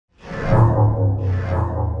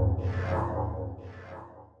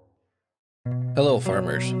Hello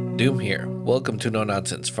farmers, Doom here. Welcome to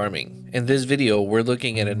NoNonsenseFarming. In this video, we're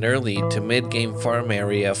looking at an early to mid-game farm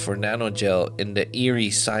area for Nanogel in the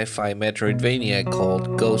eerie-sci-fi metroidvania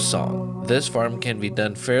called Ghost Song. This farm can be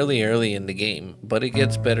done fairly early in the game, but it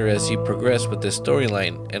gets better as you progress with the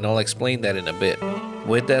storyline, and I'll explain that in a bit.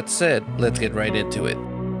 With that said, let's get right into it.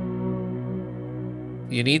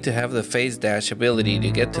 You need to have the phase dash ability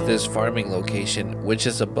to get to this farming location, which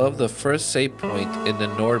is above the first save point in the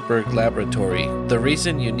Nordberg laboratory. The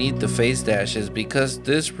reason you need the phase dash is because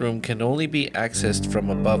this room can only be accessed from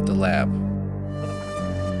above the lab.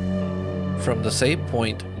 From the save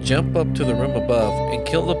point, jump up to the room above and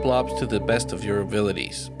kill the blobs to the best of your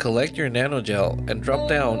abilities. Collect your nanogel and drop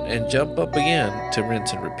down and jump up again to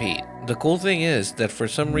rinse and repeat. The cool thing is that for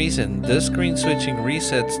some reason, this screen switching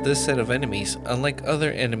resets this set of enemies, unlike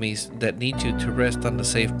other enemies that need you to rest on the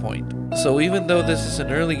save point. So even though this is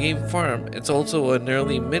an early game farm, it's also an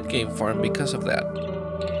early mid game farm because of that.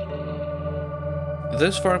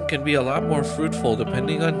 This farm can be a lot more fruitful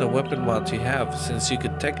depending on the weapon mods you have, since you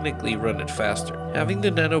could technically run it faster. Having the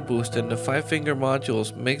nano boost and the 5-finger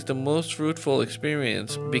modules makes the most fruitful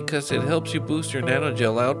experience because it helps you boost your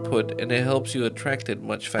nanogel output and it helps you attract it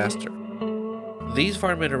much faster. These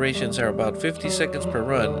farm iterations are about 50 seconds per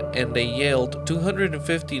run and they yield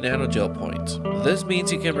 250 nanogel points. This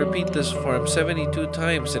means you can repeat this farm 72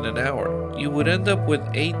 times in an hour. You would end up with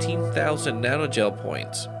 18,000 nanogel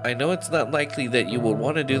points. I know it's not likely that you would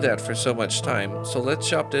want to do that for so much time, so let's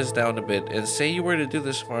chop this down a bit and say you were to do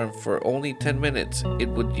this farm for only 10 minutes, it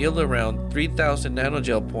would yield around 3,000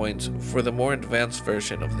 nanogel points for the more advanced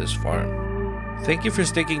version of this farm. Thank you for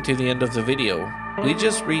sticking to the end of the video. We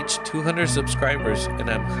just reached 200 subscribers and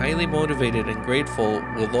I'm highly motivated and grateful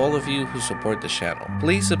with all of you who support the channel.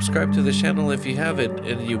 Please subscribe to the channel if you haven't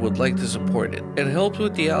and you would like to support it. It helps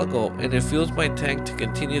with the algo and it fuels my tank to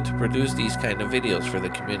continue to produce these kind of videos for the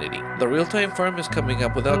community. The real-time farm is coming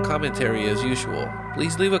up without commentary as usual.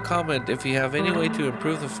 Please leave a comment if you have any way to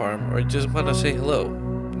improve the farm or just want to say hello.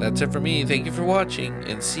 That's it for me, thank you for watching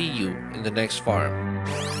and see you in the next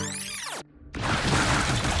farm.